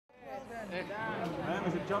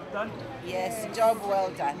Was the job done? Yes, job well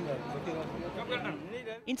done.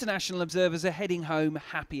 International observers are heading home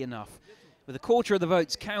happy enough. With a quarter of the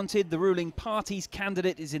votes counted, the ruling party's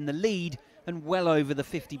candidate is in the lead and well over the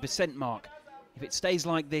 50% mark. If it stays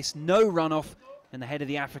like this, no runoff, and the head of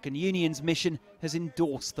the African Union's mission has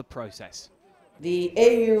endorsed the process. The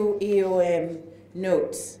AU-EOM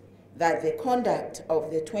notes that the conduct of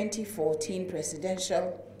the 2014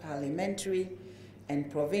 presidential, parliamentary and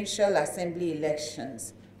provincial assembly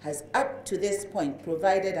elections has up to this point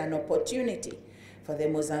provided an opportunity for the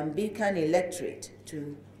Mozambican electorate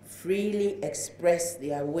to freely express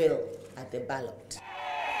their will at the ballot.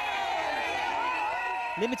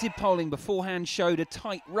 Limited polling beforehand showed a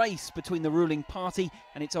tight race between the ruling party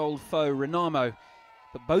and its old foe Renamo.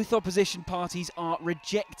 But both opposition parties are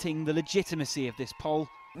rejecting the legitimacy of this poll.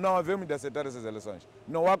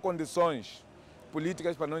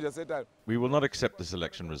 We will not accept this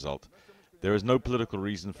election result. There is no political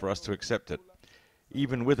reason for us to accept it,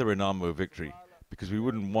 even with a Renamo victory, because we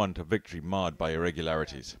wouldn't want a victory marred by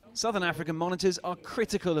irregularities. Southern African monitors are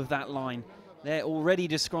critical of that line. They're already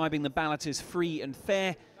describing the ballot as free and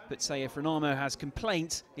fair, but say if Renamo has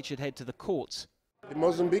complaints, it should head to the courts. The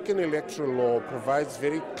Mozambican electoral law provides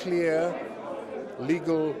very clear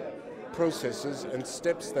legal processes and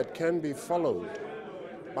steps that can be followed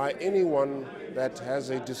by anyone that has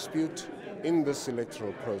a dispute in this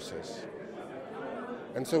electoral process.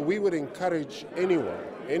 And so we would encourage anyone,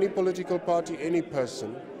 any political party, any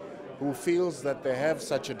person who feels that they have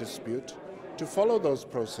such a dispute to follow those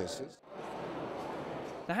processes.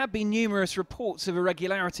 There have been numerous reports of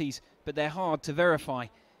irregularities, but they're hard to verify.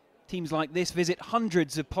 Teams like this visit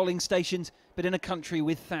hundreds of polling stations, but in a country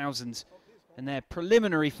with thousands. And their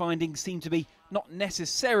preliminary findings seem to be not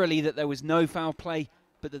necessarily that there was no foul play,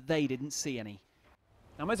 but that they didn't see any.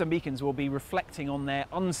 Now, Mozambicans will be reflecting on their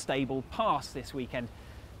unstable past this weekend.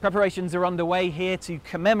 Preparations are underway here to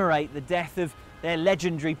commemorate the death of their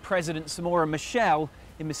legendary President Samora Machel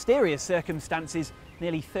in mysterious circumstances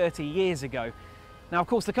nearly 30 years ago. Now, of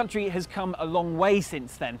course, the country has come a long way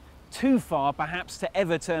since then, too far perhaps to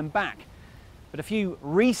ever turn back. But a few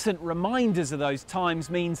recent reminders of those times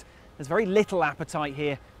means there's very little appetite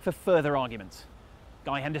here for further arguments.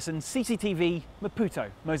 Guy Henderson, CCTV, Maputo,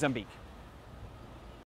 Mozambique.